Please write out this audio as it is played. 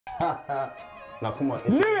Now come on.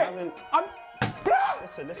 Knew it!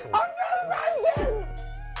 Listen. I'm not random!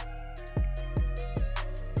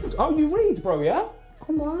 Oh, you read, bro, yeah?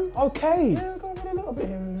 Come on. Okay. Yeah, go with a little bit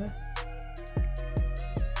here and there.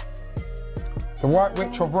 The White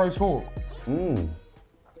Witch of Rose Hall.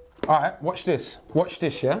 All right, watch this. Watch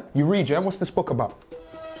this, yeah? You read, yeah? What's this book about?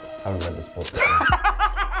 I haven't read this book.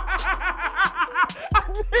 I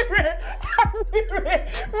knew it!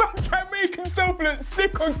 Man trying to make himself look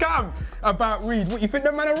sick on cam about read. What, you think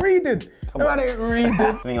the man are reading? The man ain't reading.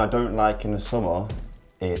 The thing I don't like in the summer,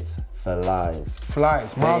 it's flies.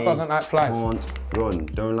 Flies. Myalls doesn't like flies. Can't run.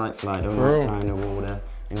 Don't like fly. Don't like flying the wall there.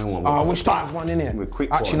 You know what? Oh, I wish there was one in here.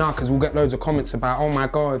 Actually, no, because we'll get loads of comments about, oh my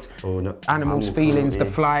God, animals' feelings, the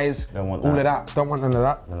flies, all of that. Don't want none of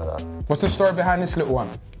that. None of that. What's the story behind this little one?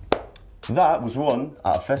 That was won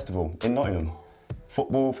at a festival in Nottingham.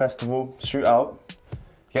 Football festival, shootout.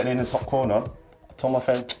 Getting in the top corner. I told my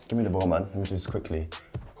friend, give me the ball, man. Let me do this quickly.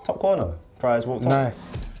 Top corner. Prize walked off. Nice.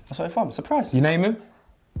 That's what I found. Surprise. You name him?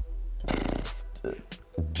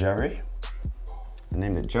 Jerry. I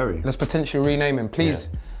named it Jerry. Let's potentially rename him, please.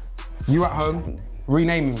 Yeah. You at home,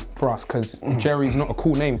 rename him for us, because Jerry's not a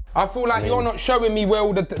cool name. I feel like you're not showing me where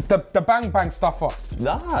all the bang bang stuff are.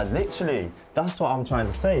 Nah, literally. That's what I'm trying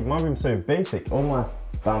to say. My room's so basic. All my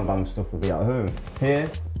bam bam stuff will be at home. Here,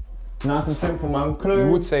 nice and simple, man. Clothes,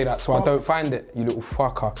 You would say that, so box. I don't find it, you little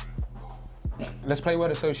fucker. Let's play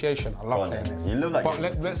word association. I love playing this. You look like.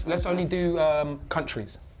 But let's only do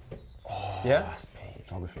countries. Yeah? That's me.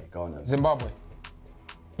 Geography. Go on then. Zimbabwe.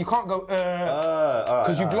 You can't go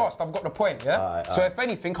because you've lost. I've got the point, yeah? So if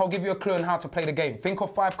anything, I'll give you a clue on how to play the game. Think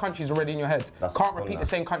of 5 countries already in your head. Can't repeat the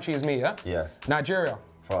same country as me, yeah? Yeah. Nigeria.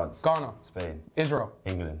 France. Ghana. Spain. Israel.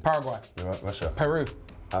 England. Paraguay. Russia. Peru.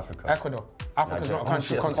 Africa. Ecuador. Africa's not a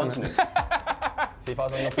country, it's a continent. See if I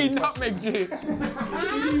was on your He nutmegged you. He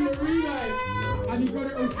didn't even realise. And he got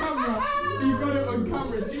it on camera. He got it on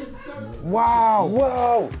camera. Wow.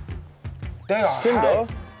 Wow. They are Cinder.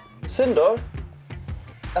 Cinder.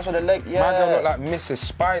 That's what the leg, yeah. My girl look like Mrs.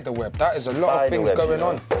 Spiderweb. That is a lot of things going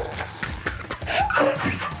on.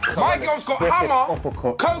 My girl's got hammer,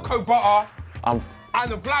 cocoa butter, and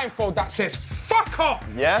a blindfold that says, fuck off!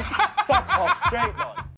 Yeah? Fuck off, straight, man.